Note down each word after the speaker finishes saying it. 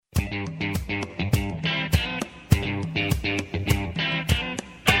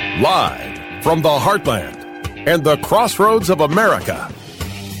Live from the heartland and the crossroads of America,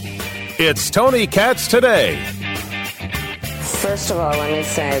 it's Tony Katz Today. First of all, let me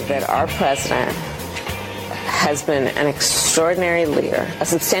say that our president has been an extraordinary leader. A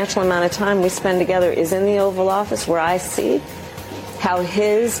substantial amount of time we spend together is in the Oval Office, where I see how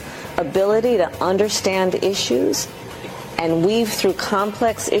his ability to understand issues and weave through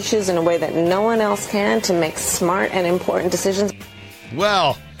complex issues in a way that no one else can to make smart and important decisions.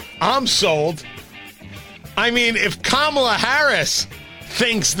 Well, I'm sold. I mean, if Kamala Harris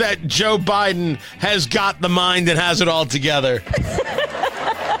thinks that Joe Biden has got the mind and has it all together.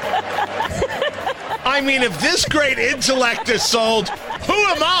 I mean, if this great intellect is sold, who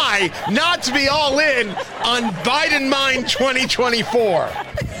am I not to be all in on Biden Mind 2024?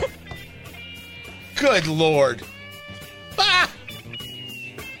 Good Lord. Ah!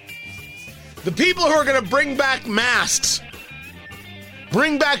 The people who are going to bring back masks,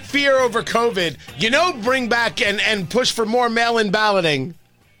 bring back fear over COVID, bring back and push for more mail-in balloting.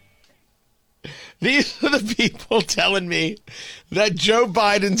 These are the people telling me that Joe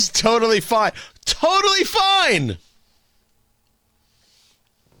Biden's totally fine. Totally fine.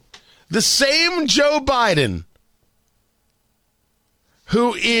 The same Joe Biden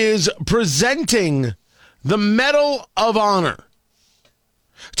who is presenting the Medal of Honor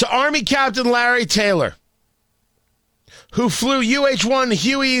to Army Captain Larry Taylor, who flew UH-1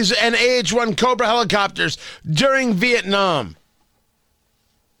 Hueys and AH-1 Cobra helicopters during Vietnam,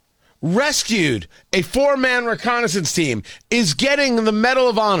 rescued a 4-man reconnaissance team, is getting the Medal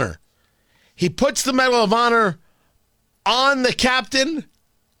of Honor. He puts the Medal of Honor on the captain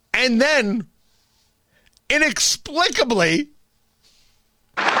and then, inexplicably,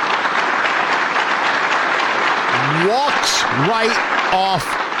 walks right off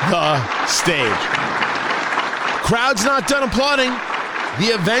the stage. Crowd's not done applauding.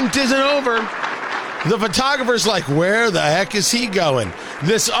 The event isn't over. The photographer's like, where the heck is he going?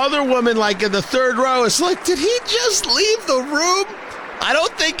 This other woman, like in the third row, is like, did he just leave the room? I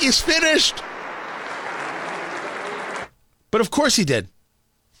don't think he's finished. But of course he did.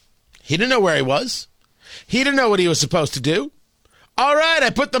 He didn't know where he was. He didn't know what he was supposed to do. All right, I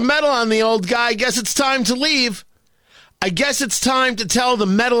put the medal on the old guy. I guess it's time to leave. I guess it's time to tell the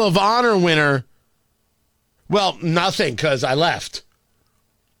Medal of Honor winner, well, nothing, because I left.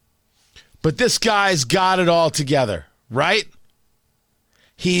 But this guy's got it all together, right?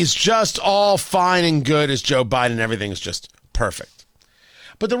 He's just all fine and good as Joe Biden. Everything's just perfect.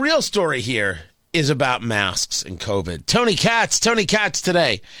 But the real story here is about masks and COVID. Tony Katz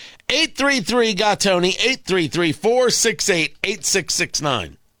Today. 833-GOT-TONY,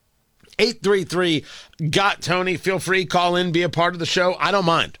 833-468-8669. 833-GOT-TONY. Feel free, call in, be a part of the show. I don't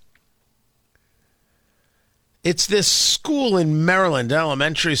mind. It's this school in Maryland,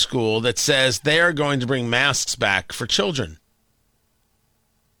 elementary school, that says they are going to bring masks back for children.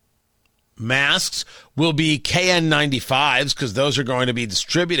 Masks will be KN95s because those are going to be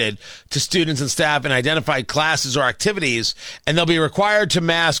distributed to students and staff in identified classes or activities, and they'll be required to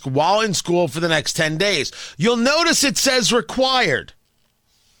mask while in school for the next 10 days. You'll notice it says required.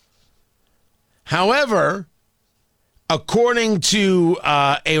 However, according to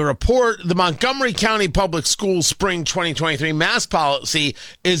a report, the Montgomery County Public Schools Spring 2023 mask policy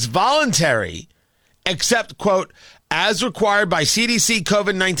is voluntary, except, quote, as required by CDC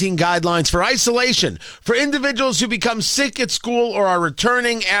COVID-19 guidelines for isolation for individuals who become sick at school or are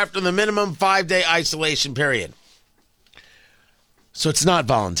returning after the minimum 5-day isolation period. So it's not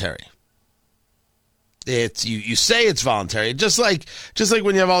voluntary. It's you say it's voluntary, just like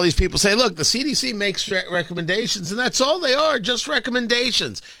when you have all these people say, look, the CDC makes recommendations, and that's all they are, just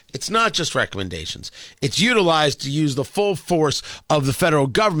recommendations. It's not just recommendations. It's utilized to use the full force of the federal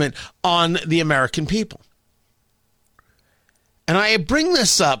government on the American people. And I bring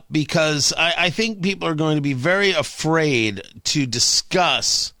this up because I think people are going to be very afraid to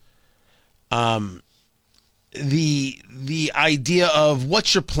discuss the idea of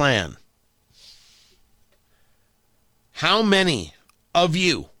what's your plan? How many of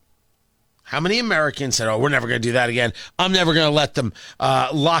you, how many Americans said, oh, we're never going to do that again. I'm never going to let them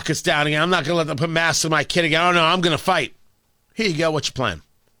lock us down again. I'm not going to let them put masks on my kid again. Oh, no, I'm going to fight. Here you go. What's your plan?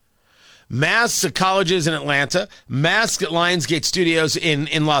 Masks at colleges in Atlanta, masks at Lionsgate Studios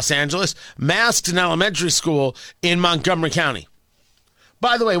in Los Angeles, masks in elementary school in Montgomery County.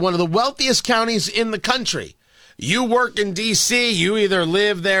 By the way, one of the wealthiest counties in the country. You work in D.C., you either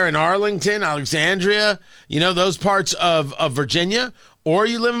live there in Arlington, Alexandria, those parts of Virginia, or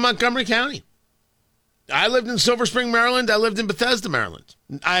you live in Montgomery County. I lived in Silver Spring, Maryland. I lived in Bethesda, Maryland.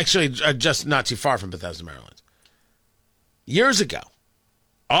 I actually just not too far from Bethesda, Maryland. Years ago.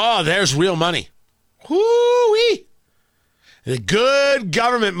 Oh, there's real money. Whoo-wee. The good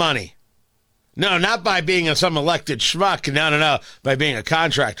government money. No, not by being some elected schmuck. No. By being a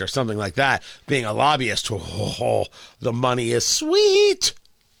contractor, something like that. Being a lobbyist. Oh, the money is sweet.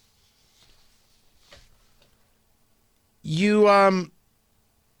 You are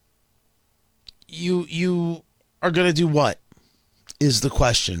going to do what is the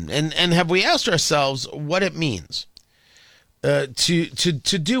question. And have we asked ourselves what it means to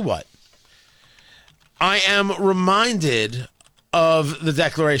do what? I am reminded of the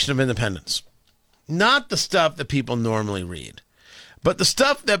Declaration of Independence. Not the stuff that people normally read, but the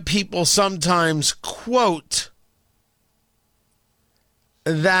stuff that people sometimes quote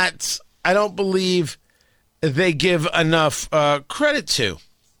that I don't believe they give enough credit to.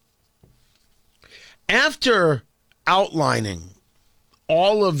 After outlining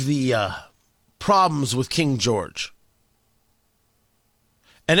all of the problems with King George,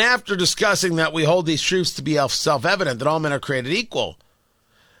 and after discussing that we hold these truths to be self-evident, that all men are created equal,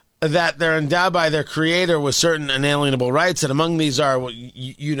 that they're endowed by their creator with certain inalienable rights, and among these are,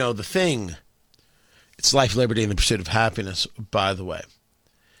 the thing. It's life, liberty, and the pursuit of happiness, by the way.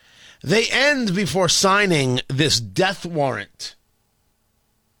 They end before signing this death warrant.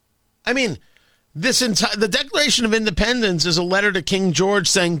 I mean, the Declaration of Independence is a letter to King George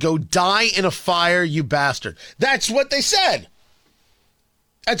saying, go die in a fire, you bastard. That's what they said.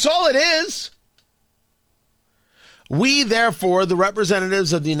 That's all it is. We, therefore, the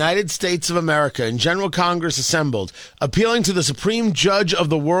representatives of the United States of America in General Congress assembled, appealing to the Supreme Judge of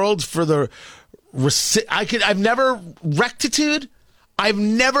the world for the I've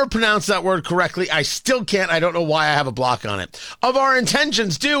never pronounced that word correctly. I still can't. I don't know why I have a block on it. Of our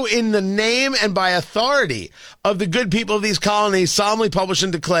intentions do, in the name and by authority of the good people of these colonies, solemnly publish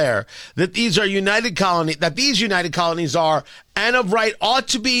and declare that these united colonies are, and of right ought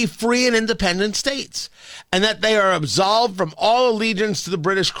to be, free and independent states, and that they are absolved from all allegiance to the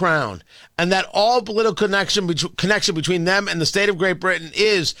British Crown, and that all political connection between them and the state of Great Britain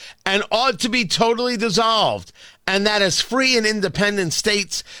is and ought to be totally dissolved, and that as free and independent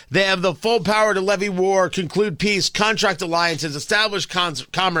states, they have the full power to levy war, conclude peace, contract alliances, establish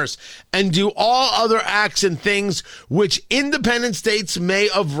commerce, and do all other acts and things which independent states may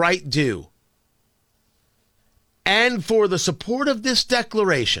of right do. And for the support of this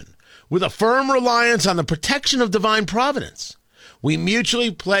declaration, with a firm reliance on the protection of divine providence, we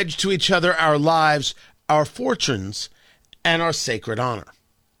mutually pledge to each other our lives, our fortunes, and our sacred honor.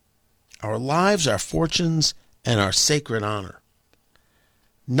 Our lives, our fortunes, and our sacred honor.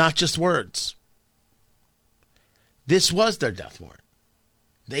 Not just words. This was their death warrant.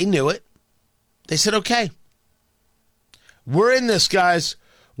 They knew it. They said, okay, we're in this, guys.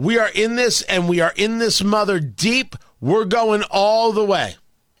 We are in this, and we are in this mother deep. We're going all the way.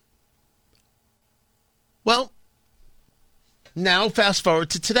 Well, now fast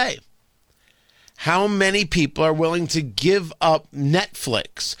forward to today. How many people are willing to give up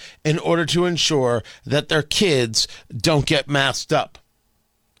Netflix in order to ensure that their kids don't get masked up?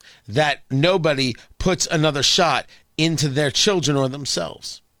 That nobody puts another shot into their children or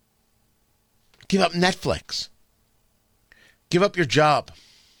themselves? Give up Netflix. Give up your job.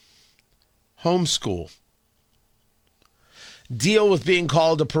 Homeschool. Deal with being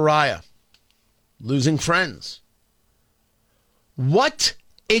called a pariah. Losing friends. What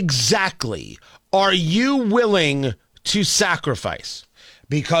exactly are you willing to sacrifice?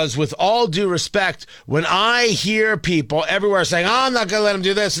 Because with all due respect, when I hear people everywhere saying, oh, I'm not going to let them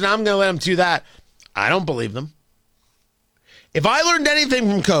do this and I'm going to let them do that, I don't believe them. If I learned anything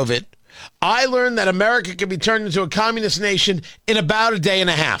from COVID, I learned that America can be turned into a communist nation in about a day and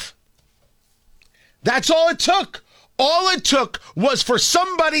a half. That's all it took. All it took was for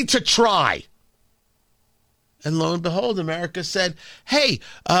somebody to try. And lo and behold, America said, hey,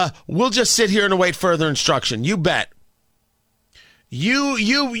 we'll just sit here and await further instruction. You bet.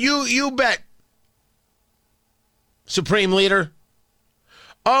 You bet. Supreme Leader.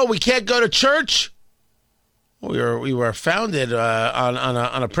 Oh, we can't go to church? We were founded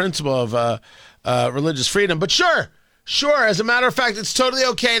on a principle of religious freedom. But sure. As a matter of fact, it's totally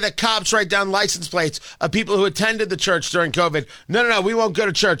okay that cops write down license plates of people who attended the church during COVID. No, we won't go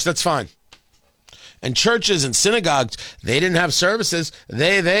to church. That's fine. And churches and synagogues, they didn't have services.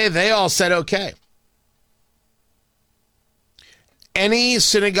 They all said okay. Any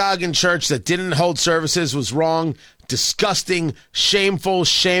synagogue and church that didn't hold services was wrong, disgusting, shameful.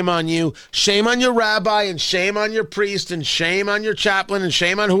 Shame on you. Shame on your rabbi, and shame on your priest, and shame on your chaplain, and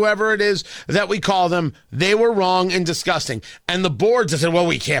shame on whoever it is that we call them. They were wrong and disgusting. And the boards that said, well,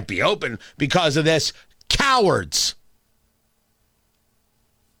 we can't be open because of this. Cowards.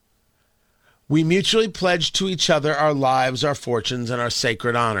 We mutually pledge to each other our lives, our fortunes, and our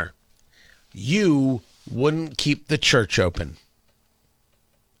sacred honor. You wouldn't keep the church open.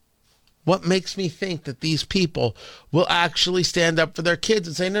 What makes me think that these people will actually stand up for their kids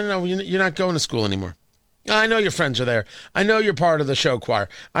and say, no, you're not going to school anymore. I know your friends are there. I know you're part of the show choir.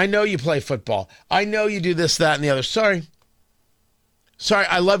 I know you play football. I know you do this, that, and the other. Sorry,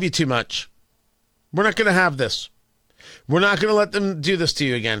 I love you too much. We're not going to have this. We're not going to let them do this to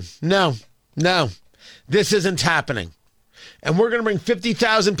you again. No, this isn't happening. And we're going to bring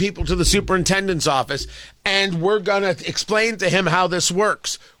 50,000 people to the superintendent's office, and we're going to explain to him how this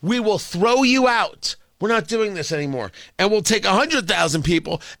works. We will throw you out. We're not doing this anymore. And we'll take 100,000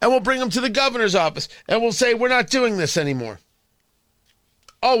 people, and we'll bring them to the governor's office, and we'll say, we're not doing this anymore.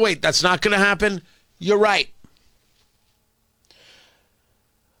 Oh, wait, that's not going to happen? You're right.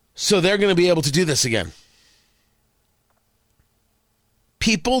 So they're going to be able to do this again.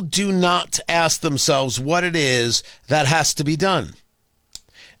 People do not ask themselves what it is that has to be done.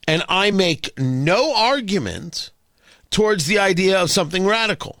 And I make no argument towards the idea of something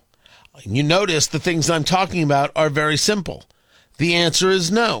radical. You notice the things I'm talking about are very simple. The answer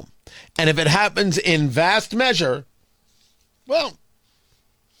is no. And if it happens in vast measure, well,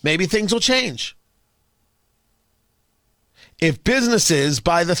 maybe things will change. If businesses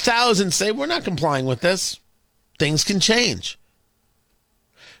by the thousands say, we're not complying with this, things can change.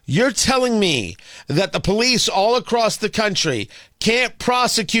 You're telling me that the police all across the country can't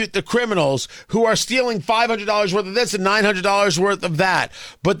prosecute the criminals who are stealing $500 worth of this and $900 worth of that,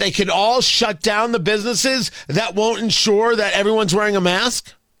 but they can all shut down the businesses that won't ensure that everyone's wearing a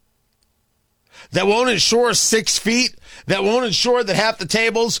mask? That won't ensure 6 feet? That won't ensure that half the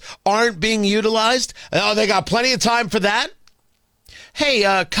tables aren't being utilized? Oh, they got plenty of time for that? Hey,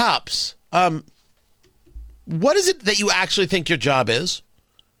 cops, what is it that you actually think your job is?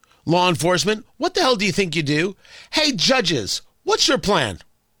 Law enforcement, what the hell do you think you do? Hey, judges, what's your plan?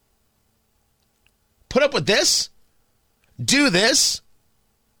 Put up with this? Do this?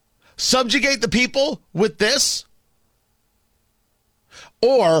 Subjugate the people with this?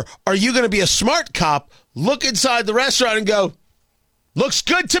 Or are you going to be a smart cop, look inside the restaurant and go, looks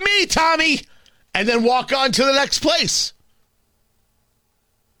good to me, Tommy, and then walk on to the next place?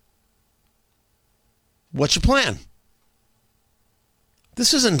 What's your plan?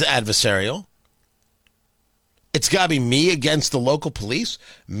 This isn't adversarial. It's got to be me against the local police,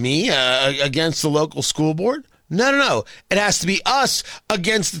 me against the local school board. No. It has to be us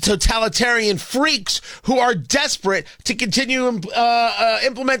against the totalitarian freaks who are desperate to continue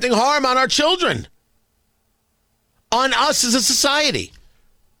implementing harm on our children, on us as a society.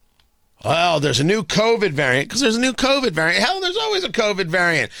 Well, there's a new COVID variant because there's a new COVID variant. Hell, there's always a COVID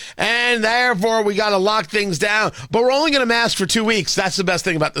variant. And therefore, we got to lock things down. But we're only going to mask for 2 weeks. That's the best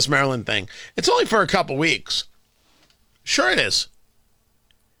thing about this Maryland thing. It's only for a couple weeks. Sure it is.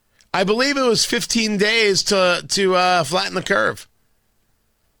 I believe it was 15 days to flatten the curve.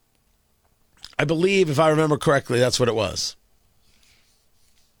 I believe, if I remember correctly, that's what it was.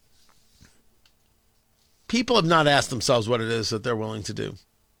 People have not asked themselves what it is that they're willing to do.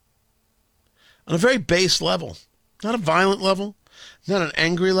 On a very base level, not a violent level, not an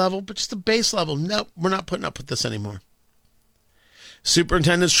angry level, but just a base level. Nope, we're not putting up with this anymore.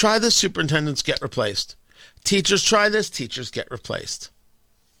 Superintendents try this, superintendents get replaced. Teachers try this, teachers get replaced.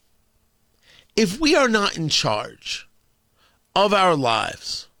 If we are not in charge of our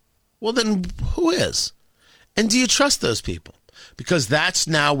lives, well then who is? And do you trust those people? Because that's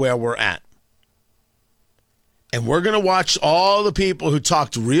now where we're at. And we're going to watch all the people who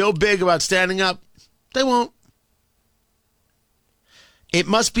talked real big about standing up. They won't. It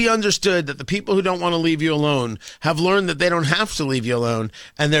must be understood that the people who don't want to leave you alone have learned that they don't have to leave you alone.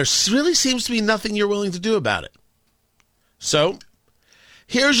 And there really seems to be nothing you're willing to do about it. So,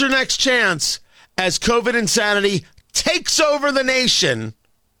 here's your next chance as COVID insanity takes over the nation.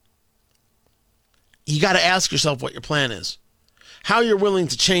 You got to ask yourself what your plan is. How you're willing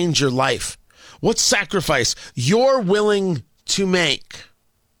to change your life. What sacrifice you're willing to make?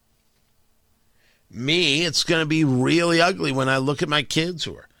 Me, it's going to be really ugly when I look at my kids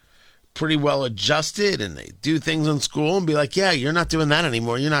who are pretty well adjusted and they do things in school and be like, yeah, you're not doing that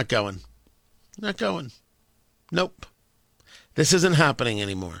anymore. You're not going. You're not going. Nope. This isn't happening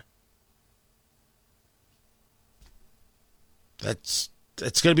anymore. It's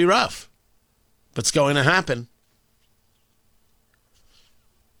going to be rough, but it's going to happen.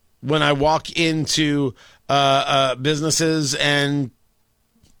 When I walk into businesses and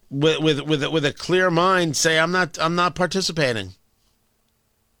with a clear mind say I'm not participating.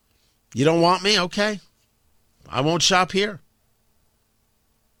 You don't want me? Okay. I won't shop here.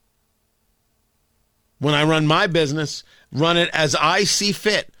 When I run my business, run it as I see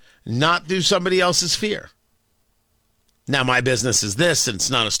fit, not through somebody else's fear. Now, my business is this, and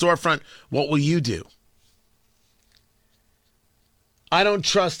it's not a storefront. What will you do? I don't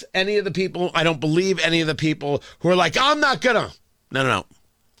trust any of the people. I don't believe any of the people who are like, I'm not going to. No.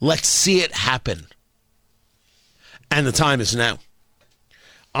 Let's see it happen. And the time is now.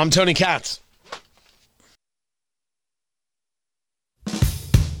 I'm Tony Katz.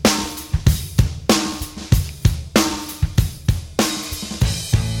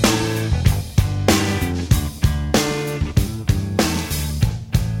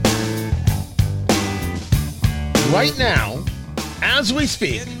 Right now, as we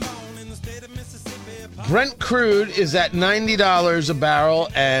speak, Brent crude is at $90 a barrel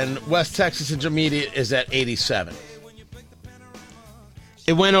and West Texas Intermediate is at $87.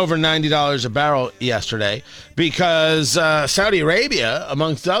 It went over $90 a barrel yesterday because Saudi Arabia,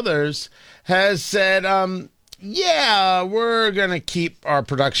 amongst others, has said, yeah, we're going to keep our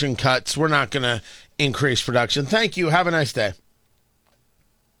production cuts. We're not going to increase production. Thank you. Have a nice day.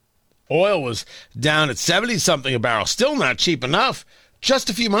 Oil was down at 70-something a barrel. Still not cheap enough just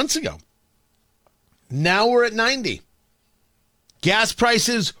a few months ago. Now we're at 90. Gas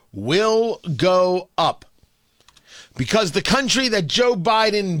prices will go up because the country that Joe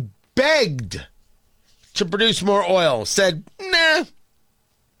Biden begged to produce more oil said, nah,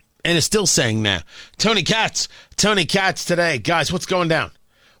 and is still saying nah. Tony Katz today. Guys, what's going down?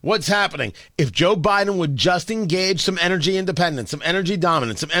 What's happening? If Joe Biden would just engage some energy independence, some energy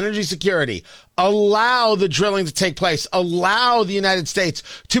dominance, some energy security, allow the drilling to take place, allow the United States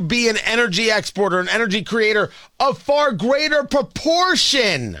to be an energy exporter, an energy creator of far greater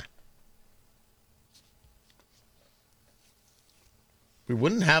proportion, we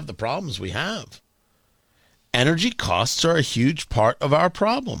wouldn't have the problems we have. Energy costs are a huge part of our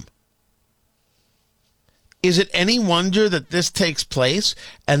problem. Is it any wonder that this takes place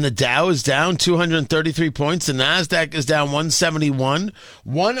and the Dow is down 233 points, the NASDAQ is down 171?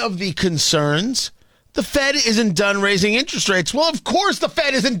 One of the concerns, the Fed isn't done raising interest rates. Well, of course the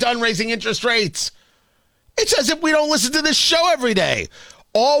Fed isn't done raising interest rates. It's as if we don't listen to this show every day.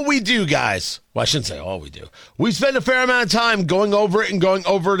 All we do, guys, well, I shouldn't say all we do. We spend a fair amount of time going over it and going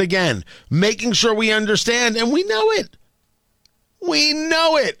over it again, making sure we understand, and we know it. We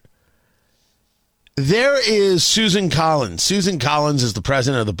know it. There is Susan Collins. Susan Collins is the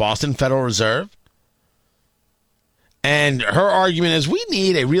president of the Boston Federal Reserve. And her argument is we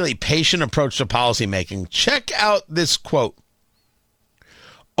need a really patient approach to policymaking. Check out this quote.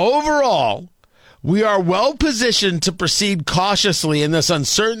 Overall, we are well positioned to proceed cautiously in this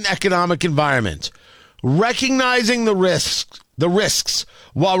uncertain economic environment, recognizing the risks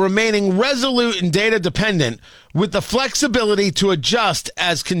while remaining resolute and data dependent with the flexibility to adjust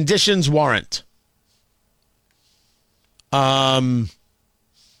as conditions warrant. Okay.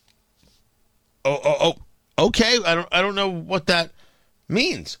 I don't know what that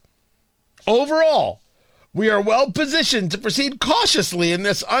means. Overall, we are well positioned to proceed cautiously in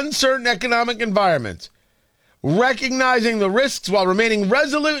this uncertain economic environment, recognizing the risks while remaining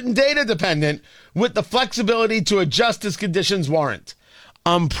resolute and data dependent with the flexibility to adjust as conditions warrant.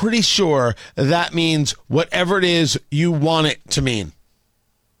 I'm pretty sure that means whatever it is you want it to mean.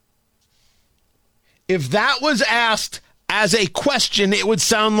 If that was asked as a question, it would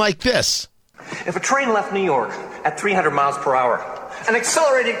sound like this. If a train left New York at 300 miles per hour, an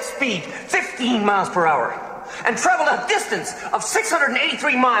accelerated speed 15 miles per hour, and traveled a distance of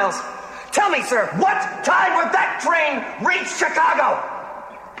 683 miles, tell me, sir, what time would that train reach Chicago?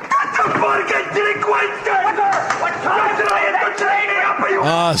 What time did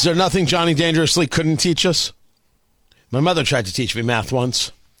I is there nothing Johnny Dangerously couldn't teach us? My mother tried to teach me math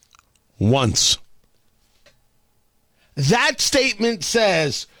once. That statement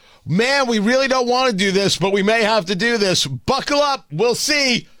says, man, we really don't want to do this, but we may have to do this. Buckle up. We'll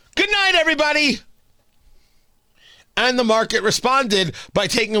see. Good night, everybody. And the market responded by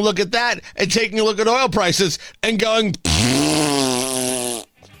taking a look at that and taking a look at oil prices and going,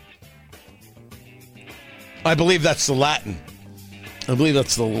 I believe that's the Latin.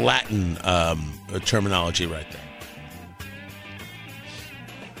 Terminology right there.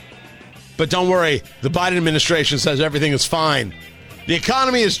 But don't worry, the Biden administration says everything is fine. The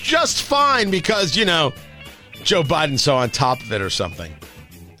economy is just fine because, Joe Biden's so on top of it or something.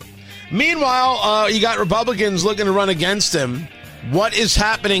 Meanwhile, you got Republicans looking to run against him. What is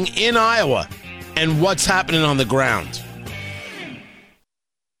happening in Iowa and what's happening on the ground?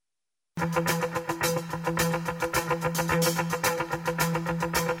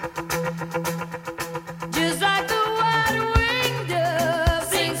 Just like the wild winged dove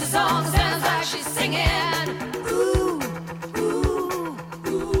sings a song, sounds like she's singing.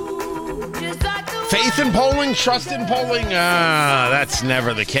 faith in polling, trust in polling? That's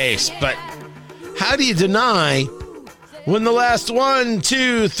never the case. But how do you deny when the last 1,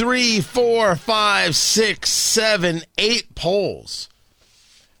 2, 3, 4, 5, 6, 7, 8 polls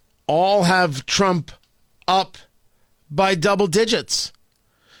all have Trump up by double digits?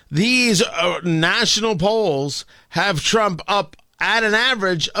 These national polls have Trump up at an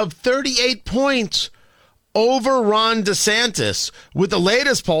average of 38 points over Ron DeSantis, with the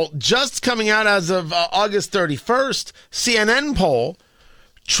latest poll just coming out as of August 31st, CNN poll,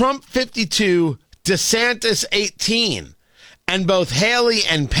 Trump 52, DeSantis 18, and both Haley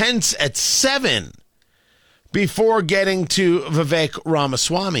and Pence at 7 before getting to Vivek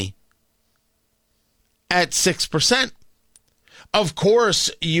Ramaswamy at 6%. Of course,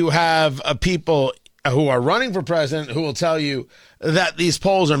 you have people who are running for president who will tell you that these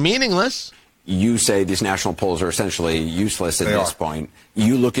polls are meaningless. You say these national polls are essentially useless at this point.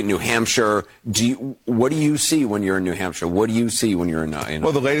 You look at New Hampshire. What do you see when you're in New Hampshire? What do you see when you're in?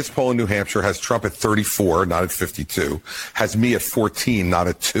 Well, the latest poll in New Hampshire has Trump at 34, not at 52. Has me at 14, not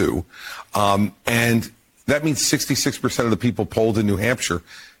at 2. And that means 66% of the people polled in New Hampshire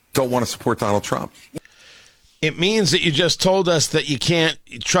don't want to support Donald Trump. It means that you just told us that you can't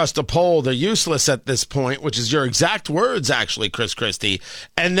trust a poll. They're useless at this point, which is your exact words, actually, Chris Christie,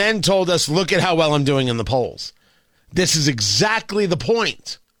 and then told us, look at how well I'm doing in the polls. This is exactly the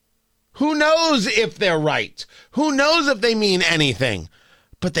point. Who knows if they're right? Who knows if they mean anything?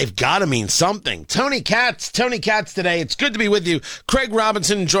 But they've got to mean something. Tony Katz today. It's good to be with you. Craig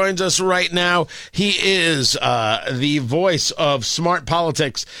Robinson joins us right now. He is the voice of smart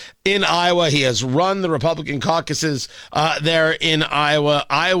politics in Iowa. He has run the Republican caucuses there in Iowa.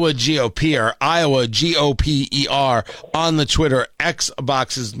 Iowa GOP, or Iowa GOPER on the Twitter. X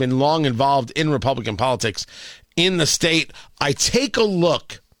box has been long involved in Republican politics in the state. I take a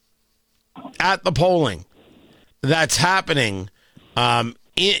look at the polling that's happening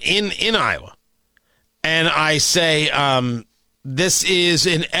in Iowa, and I say this is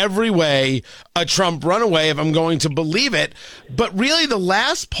in every way a Trump runaway if I'm going to believe it. But really, the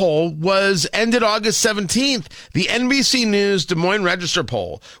last poll ended August 17th. The NBC News Des Moines Register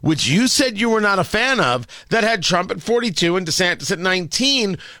poll, which you said you were not a fan of, that had Trump at 42 and DeSantis at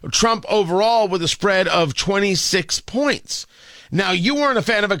 19, Trump overall with a spread of 26 points. Now, you weren't a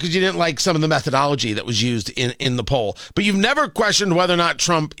fan of it because you didn't like some of the methodology that was used in the poll, but you've never questioned whether or not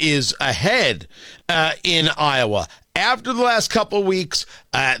Trump is ahead in Iowa. After the last couple of weeks,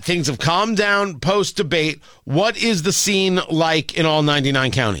 things have calmed down post-debate. What is the scene like in all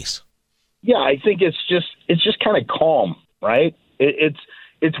 99 counties? Yeah, I think it's just kind of calm, right?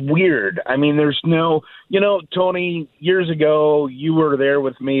 It's weird. I mean, there's no, Tony, years ago, you were there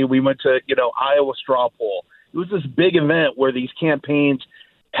with me. We went to, Iowa straw poll. It was this big event where these campaigns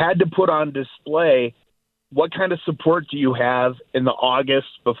had to put on display what kind of support do you have in the August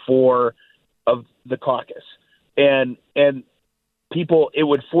before of the caucus. And people, it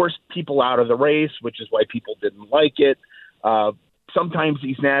would force people out of the race, which is why people didn't like it. Sometimes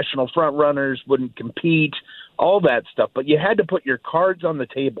these national front runners wouldn't compete, all that stuff. But you had to put your cards on the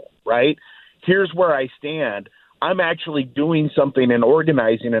table, right? Here's where I stand. I'm actually doing something and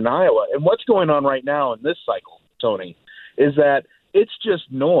organizing in Iowa. And what's going on right now in this cycle, Tony, is that it's just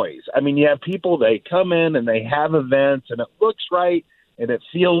noise. I mean, you have people, they come in and they have events and it looks right and it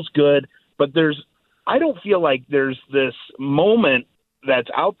feels good, but I don't feel like there's this moment that's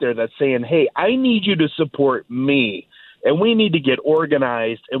out there that's saying, hey, I need you to support me and we need to get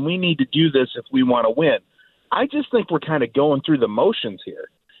organized and we need to do this if we want to win. I just think we're kind of going through the motions here.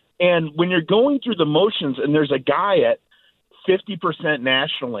 And when you're going through the motions and there's a guy at 50%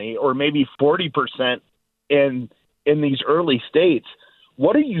 nationally or maybe 40% in these early states,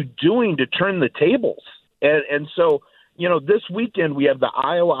 what are you doing to turn the tables? And so, this weekend we have the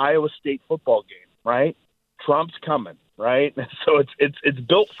Iowa State football game, right? Trump's coming, right? So it's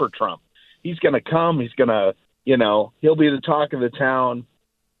built for Trump. He's going to come. He's going to, he'll be the talk of the town.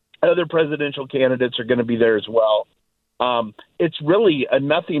 Other presidential candidates are going to be there as well. It's really a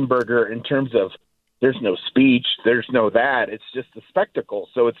nothing burger in terms of there's no speech, there's no that. It's just a spectacle.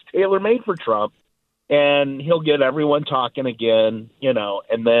 So it's tailor-made for Trump, and he'll get everyone talking again,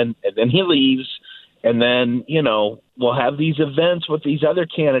 and then he leaves, and then, we'll have these events with these other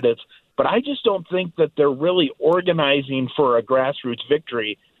candidates. But I just don't think that they're really organizing for a grassroots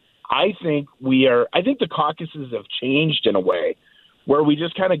victory. I think the caucuses have changed in a way where we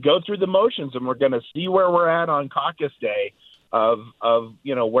just kind of go through the motions and we're going to see where we're at on caucus day of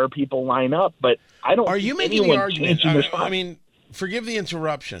where people line up. But I don't. Are you making the argument? I mean, forgive the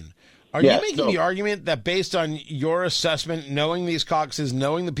interruption. Are you making the argument that based on your assessment, knowing these caucuses,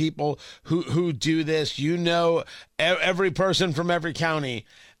 knowing the people who do this, every person from every county,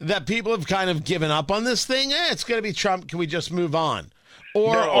 that people have kind of given up on this thing? It's going to be Trump. Can we just move on?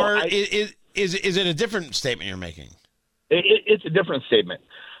 Is it a different statement you're making? It's a different statement.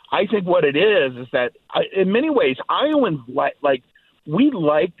 I think what it is that in many ways, Iowans we'd like we'd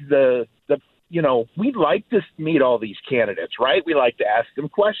like to meet all these candidates, right? We like to ask them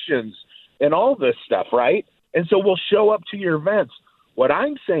questions and all this stuff, right? And so we'll show up to your events. What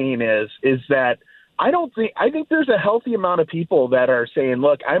I'm saying is that I think there's a healthy amount of people that are saying,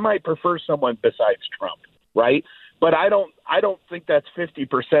 look, I might prefer someone besides Trump, right? But I don't think that's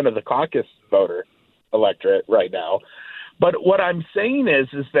 50% of the caucus voter electorate right now. But what I'm saying is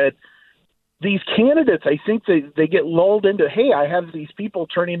that these candidates, I think they get lulled into, hey, I have these people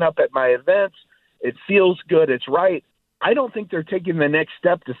turning up at my events. It feels good. It's right. I don't think they're taking the next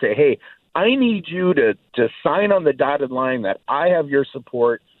step to say, hey, I need you to sign on the dotted line that I have your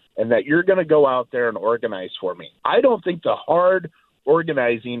support and that you're going to go out there and organize for me. I don't think the hard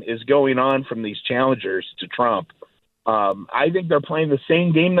organizing is going on from these challengers to Trump. I think they're playing the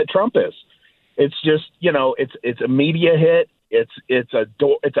same game that Trump is. It's just, it's a media hit. It's a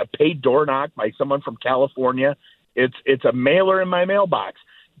paid door knock by someone from California. It's a mailer in my mailbox.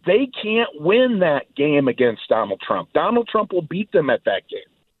 They can't win that game against Donald Trump. Donald Trump will beat them at that game.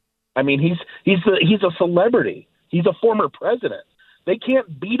 I mean, he's a celebrity. He's a former president. They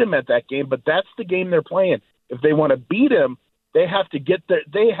can't beat him at that game, but that's the game they're playing. If they want to beat him, they have to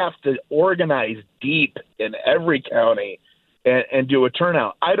they have to organize deep in every county and do a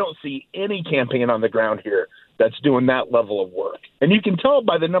turnout. I don't see any campaign on the ground here that's doing that level of work. And you can tell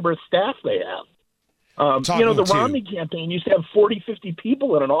by the number of staff they have. The Romney campaign used to have 40, 50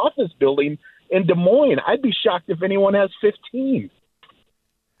 people in an office building in Des Moines. I'd be shocked if anyone has 15.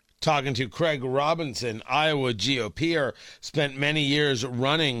 Talking to Craig Robinson, Iowa GOPer, spent many years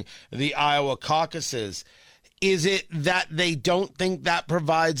running the Iowa caucuses. Is it that they don't think that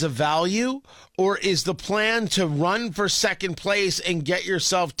provides a value, or is the plan to run for second place and get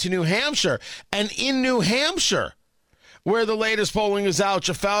yourself to New Hampshire? And in New Hampshire, where the latest polling is out,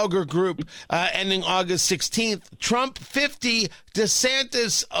 Trafalgar Group ending August 16th, Trump 50,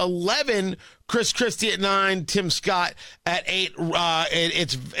 DeSantis 11, Chris Christie at 9, Tim Scott at 8.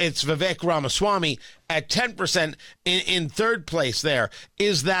 It's Vivek Ramaswamy at 10% in third place there.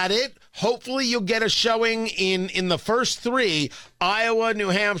 Is that it? Hopefully you'll get a showing in the first three, Iowa, New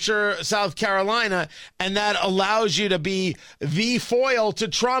Hampshire, South Carolina, and that allows you to be the foil to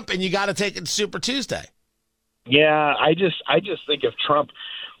Trump, and you got to take it to Super Tuesday. Yeah, I just think if Trump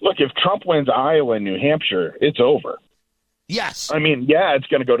wins Iowa and New Hampshire, it's over. Yes. I mean, yeah, it's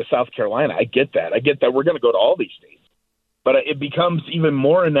going to go to South Carolina. I get that. We're going to go to all these states. But it becomes even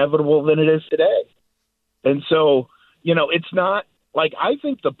more inevitable than it is today. And so, it's not like, I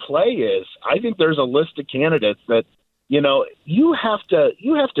think the play is, I think there's a list of candidates that, you have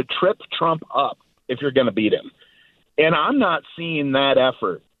to trip Trump up if you're going to beat him. And I'm not seeing that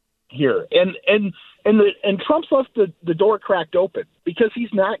effort here. And Trump's left the door cracked open because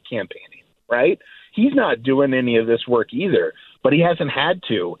he's not campaigning, right? He's not doing any of this work either, but he hasn't had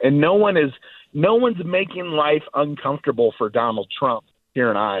to. And no one's making life uncomfortable for Donald Trump here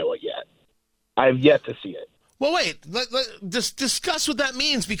in Iowa yet. I've yet to see it. Well, wait, let's discuss what that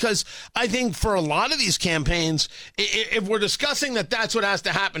means, because I think for a lot of these campaigns, if we're discussing that's what has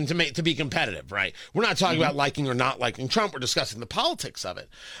to happen to be competitive, right? We're not talking about liking or not liking Trump. We're discussing the politics of it.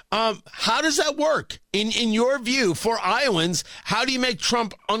 How does that work? In your view, for Iowans, how do you make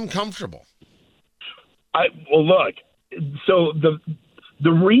Trump uncomfortable? Well, look, so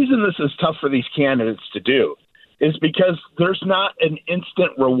the reason this is tough for these candidates to do is because there's not an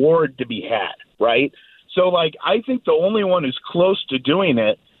instant reward to be had, right? So, I think the only one who's close to doing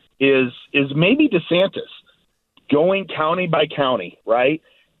it is maybe DeSantis, going county by county, right?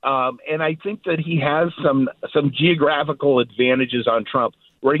 And I think that he has some geographical advantages on Trump,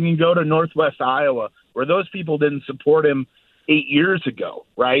 where he can go to Northwest Iowa, where those people didn't support him 8 years ago,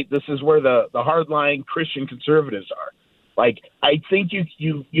 right? This is where the hardline Christian conservatives are. I think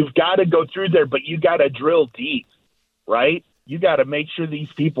you've got to go through there, but you got to drill deep, right? You got to make sure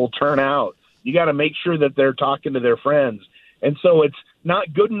these people turn out. You got to make sure that they're talking to their friends. And so it's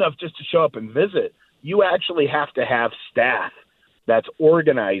not good enough just to show up and visit. You actually have to have staff that's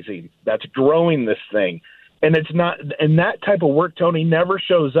organizing, that's growing this thing. And it's not, and that type of work, Tony, never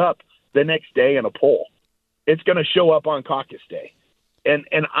shows up the next day in a poll. It's going to show up on caucus day. And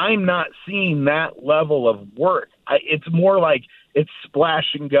I'm not seeing that level of work. It's more like it's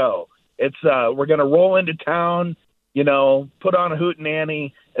splash and go. It's we're going to roll into town, put on a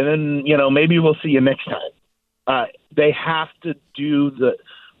hootenanny, and then, maybe we'll see you next time. They have to do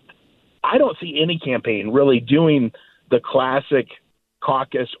I don't see any campaign really doing the classic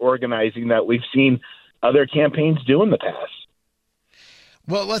caucus organizing that we've seen other campaigns do in the past.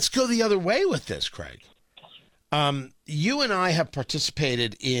 Well, let's go the other way with this, Craig. You and I have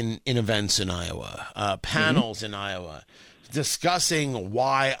participated in events in Iowa, panels in Iowa, discussing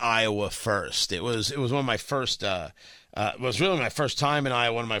why Iowa first. It was one of my first. It was really my first time in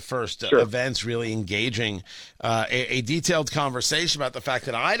Iowa, one of my first events, really engaging a detailed conversation about the fact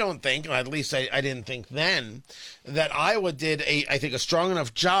that I don't think, or at least I didn't think then, that Iowa did I think a strong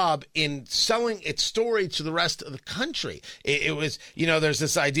enough job in selling its story to the rest of the country. It was, there's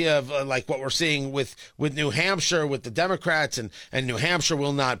this idea of like what we're seeing with New Hampshire, with the Democrats, and New Hampshire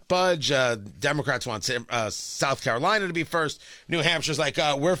will not budge. Democrats want South Carolina to be first. New Hampshire's like,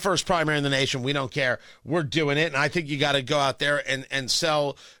 we're first primary in the nation. We don't care. We're doing it. And I think you got to go out there and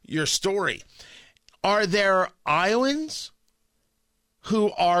sell your story. Are there Iowans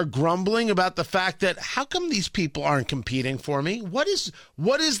who are grumbling about the fact that how come these people aren't competing for me? What is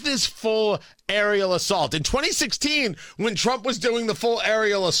this full aerial assault? In 2016, when Trump was doing the full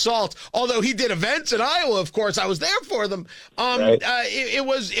aerial assault, although he did events in Iowa, of course, I was there for them.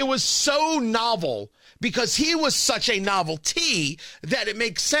 It was so novel because he was such a novelty that it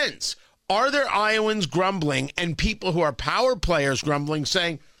makes sense. Are there Iowans grumbling and people who are power players grumbling,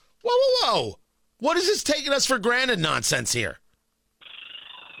 saying, whoa, what is this taking us for granted nonsense here?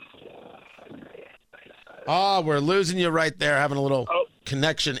 Oh, we're losing you right there, having a little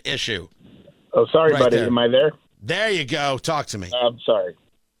connection issue. Oh, sorry, buddy. There. Am I there? There you go. Talk to me. I'm sorry.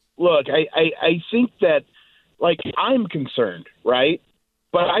 Look, I think that, I'm concerned, right?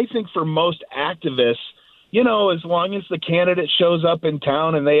 But I think for most activists, as long as the candidate shows up in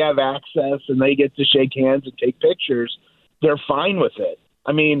town and they have access and they get to shake hands and take pictures, they're fine with it.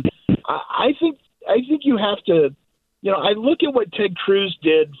 I mean, I think you have to, I look at what Ted Cruz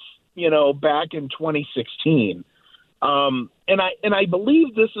did, back in 2016. And I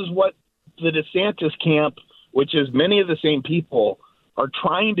believe this is what the DeSantis camp, which is many of the same people, are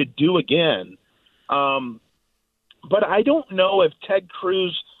trying to do again. But I don't know if Ted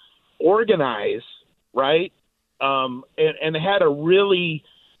Cruz organized, right, and had a really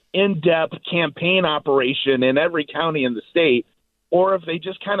in-depth campaign operation in every county in the state, or if they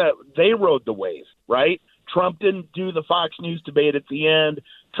just they rode the wave, right? Trump didn't do the Fox News debate at the end.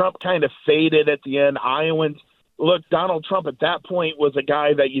 Trump kind of faded at the end. Iowans, look, Donald Trump at that point was a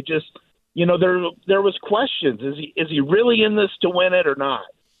guy that you just, there was questions. Is he really in this to win it or not?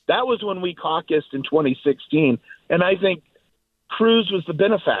 That was when we caucused in 2016. And I think Cruz was the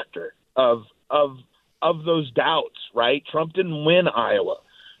benefactor of those doubts, right? Trump didn't win Iowa.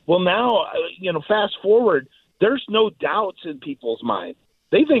 Well, now, fast forward, there's no doubts in people's minds.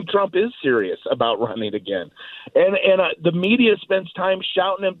 They think Trump is serious about running again. And the media spends time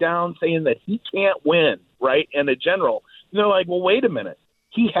shouting him down, saying that he can't win, right? And in general, they're like, well, wait a minute.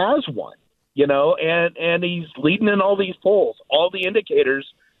 He has won, and he's leading in all these polls. All the indicators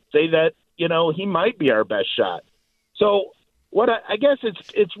say that, he might be our best shot. So I guess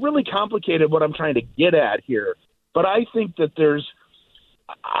it's really complicated what I'm trying to get at here. But I think that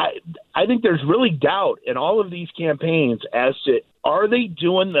I think there's really doubt in all of these campaigns as to, are they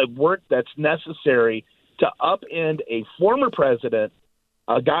doing the work that's necessary to upend a former president,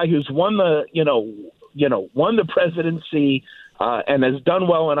 a guy who's won the presidency and has done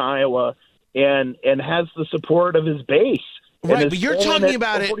well in Iowa and has the support of his base. Right, but you're talking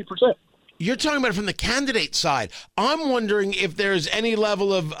about 40%. You're talking about it from the candidate side. I'm wondering if there's any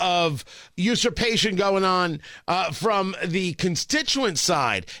level of usurpation going on from the constituent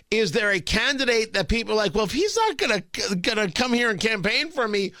side. Is there a candidate that people are like, well, if he's not gonna come here and campaign for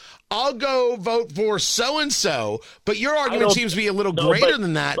me, I'll go vote for so-and-so. But your argument seems to be a little greater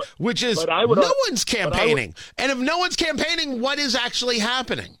than that, which is no one's campaigning. And if no one's campaigning, what is actually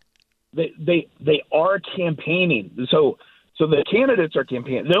happening? They are campaigning. So the candidates are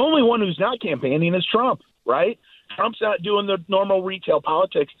campaigning. The only one who's not campaigning is Trump, right? Trump's not doing the normal retail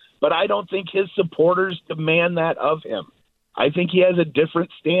politics, but I don't think his supporters demand that of him. I think he has a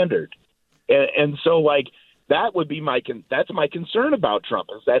different standard. And so, that would be that's my concern about Trump,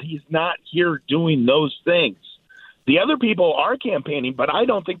 is that he's not here doing those things. The other people are campaigning, but I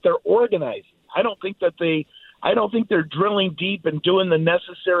don't think they're organizing. I don't think they're drilling deep and doing the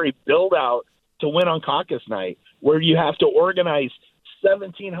necessary build out to win on caucus night, where you have to organize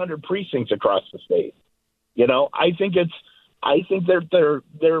 1,700 precincts across the state. I think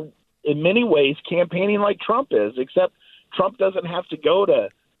they're in many ways campaigning like Trump is, except Trump doesn't have to go to,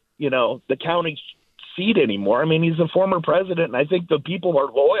 the county seat anymore. I mean, he's a former president, and I think the people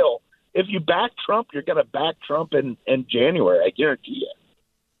are loyal. If you back Trump, you're going to back Trump in January. I guarantee you.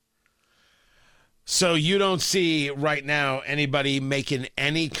 So you don't see right now anybody making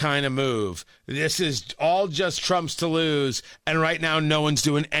any kind of move. This is all just Trump's to lose, and right now no one's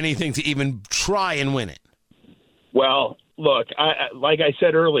doing anything to even try and win it. Well, look, like I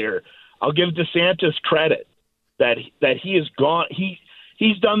said earlier, I'll give DeSantis credit that he has gone.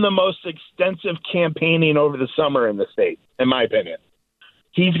 He's done the most extensive campaigning over the summer in the state, in my opinion.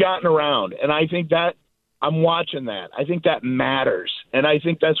 He's gotten around, and I think that I'm watching that. I think that matters, and I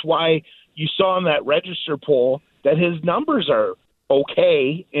think that's why you saw in that register poll that his numbers are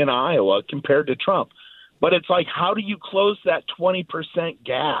okay in Iowa compared to Trump. But it's like, how do you close that 20%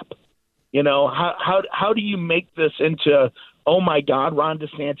 gap? You know, how do you make this into, oh, my God, Ron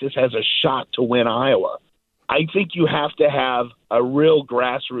DeSantis has a shot to win Iowa? I think you have to have a real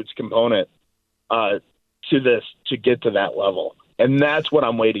grassroots component to this to get to that level. And that's what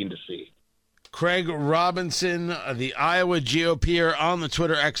I'm waiting to see. Craig Robinson, the Iowa GOPer on the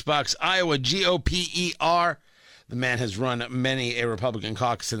Twitter Xbox, Iowa GOPER. The man has run many a Republican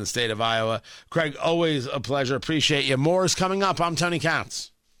caucus in the state of Iowa. Craig, always a pleasure. Appreciate you. More is coming up. I'm Tony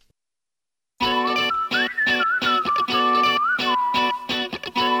Katz.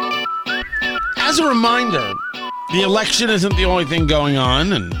 As a reminder, the election isn't the only thing going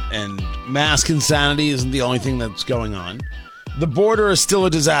on, and mask insanity isn't the only thing that's going on. The border is still a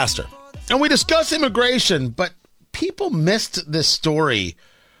disaster. And we discuss immigration, but people missed this story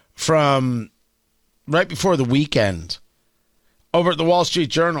from right before the weekend over at the Wall Street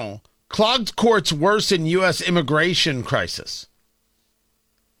Journal. Clogged courts worsen U.S. immigration crisis.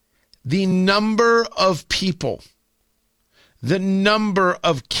 The number of people, the number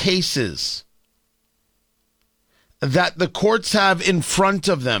of cases that the courts have in front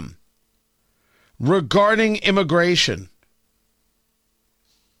of them regarding immigration,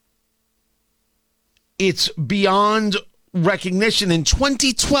 it's beyond recognition. In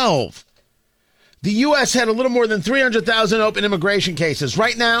 2012, the U.S. had a little more than 300,000 open immigration cases.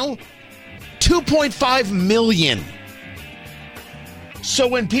 Right now, 2.5 million. So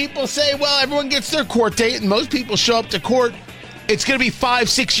when people say, well, everyone gets their court date, and most people show up to court, it's going to be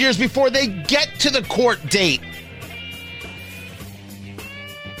 5-6 years before they get to the court date.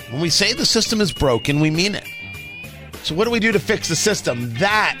 When we say the system is broken, we mean it. So what do we do to fix the system?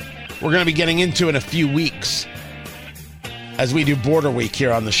 That we're going to be getting into in a few weeks as we do Border Week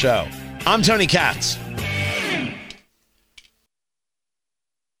here on the show. I'm Tony Katz.